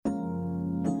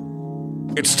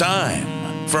It's time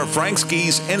for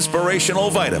Frankski's Inspirational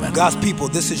Vitamin. God's people,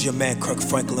 this is your man, Kirk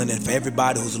Franklin, and for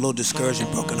everybody who's a little discouraged and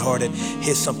brokenhearted,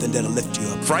 here's something that'll lift you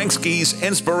up. Frankski's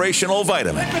Inspirational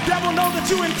Vitamin. Let the devil know that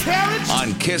you encouraged.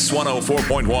 On Kiss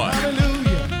 104.1. Hallelujah.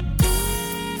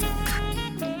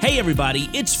 Hey everybody,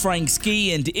 it's Frank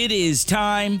Ski, and it is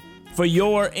time for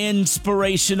your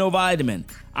Inspirational Vitamin.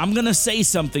 I'm going to say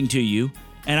something to you,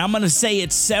 and I'm going to say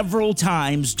it several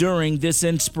times during this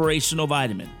Inspirational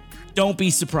Vitamin. Don't be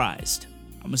surprised.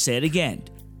 I'm going to say it again.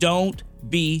 Don't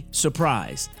be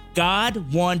surprised.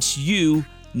 God wants you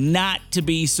not to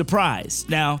be surprised.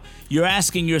 Now, you're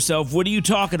asking yourself, what are you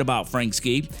talking about, Frank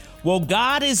Ski? Well,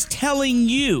 God is telling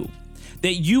you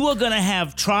that you are going to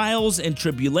have trials and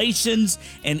tribulations,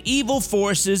 and evil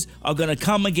forces are going to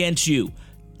come against you.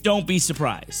 Don't be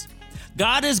surprised.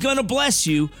 God is going to bless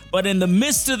you, but in the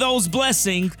midst of those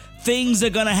blessings, things are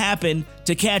going to happen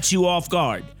to catch you off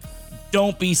guard.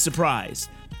 Don't be surprised.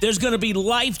 There's going to be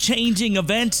life-changing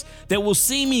events that will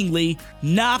seemingly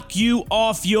knock you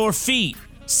off your feet.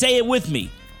 Say it with me.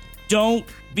 Don't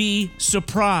be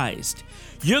surprised.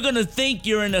 You're going to think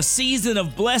you're in a season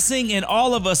of blessing, and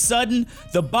all of a sudden,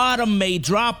 the bottom may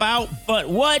drop out. But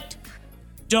what?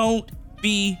 Don't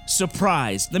be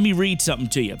surprised. Let me read something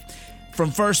to you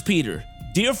from 1 Peter.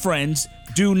 Dear friends,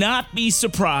 do not be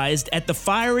surprised at the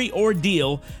fiery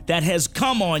ordeal that has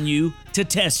come on you to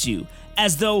test you,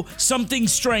 as though something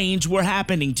strange were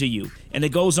happening to you. And it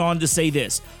goes on to say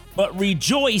this, but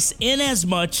rejoice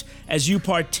inasmuch as you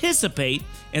participate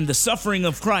in the suffering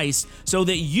of Christ, so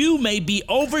that you may be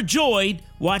overjoyed,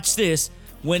 watch this,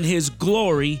 when his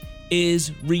glory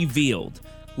is revealed.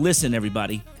 Listen,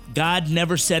 everybody, God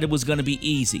never said it was going to be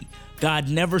easy. God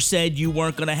never said you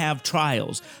weren't going to have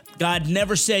trials. God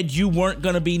never said you weren't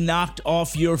going to be knocked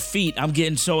off your feet. I'm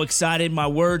getting so excited. My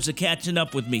words are catching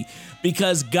up with me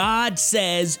because God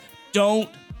says, don't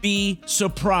be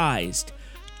surprised.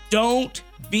 Don't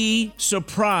be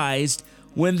surprised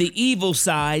when the evil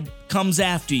side comes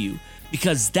after you,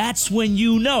 because that's when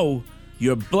you know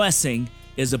your blessing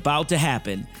is about to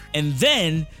happen. And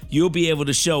then you'll be able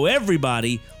to show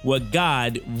everybody what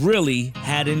God really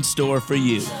had in store for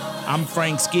you. I'm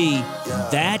Frank Ski.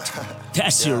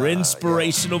 That's your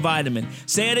Inspirational Vitamin.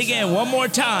 Say it again one more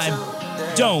time.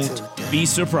 Don't be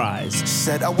surprised.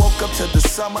 Said I woke up to the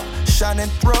summer shining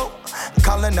through,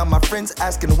 calling on my friends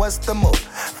asking what's the move.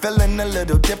 Feeling a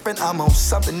little different, I'm on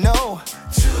something new.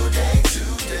 Today.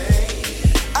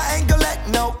 I ain't gonna let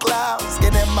no clouds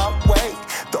get in my way.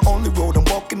 The only road I'm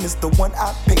walking is the one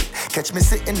I pick. Catch me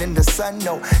sitting in the sun,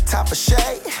 no time for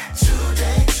shade.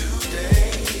 Today.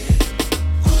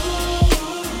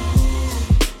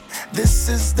 This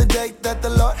is the day that the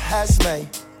Lord has made,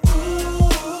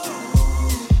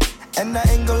 and I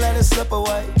ain't gonna let it slip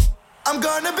away. I'm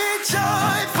gonna be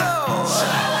joyful.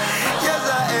 Yes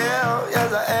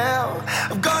I am.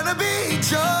 I'm gonna be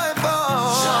joyful.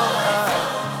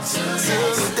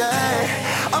 Today.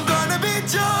 I'm gonna be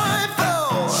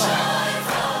joyful.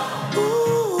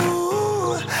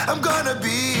 Ooh, I'm gonna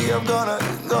be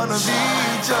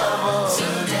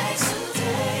joyful.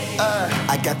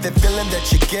 I got that feeling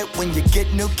that you get when you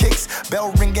get new kicks.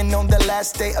 Bell ringing on the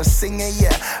last day of singing,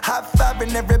 yeah.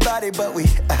 High-fiving everybody, but we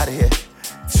out of here.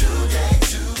 Today.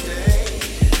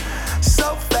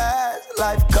 So fast,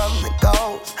 life comes and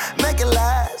goes. Make it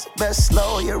last, best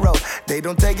slow your roll. They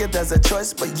don't take it as a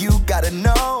choice, but you gotta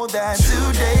know that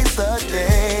today's the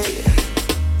day.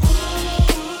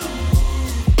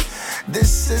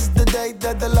 This is the day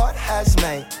that the Lord has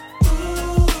made,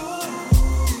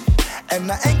 and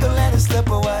I ain't gonna let it slip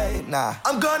away, nah.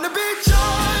 I'm gonna be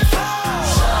joyful.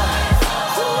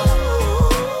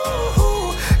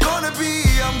 Ooh,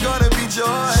 I'm gonna be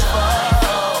joyful.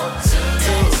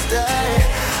 Today,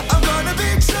 I'm gonna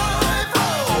be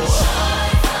joyful.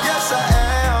 Yes I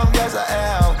am.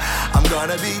 I'm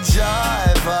gonna be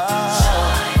joyful.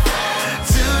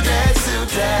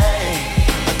 Today.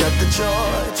 I got the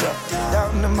joy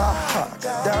down in my heart,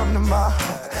 down in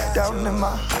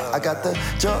my heart. I got the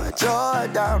joy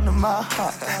down in my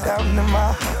heart, down in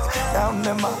my heart.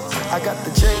 I got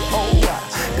the J-O-Y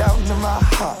down in my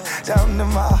heart, down in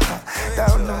my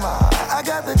heart. I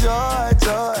got the joy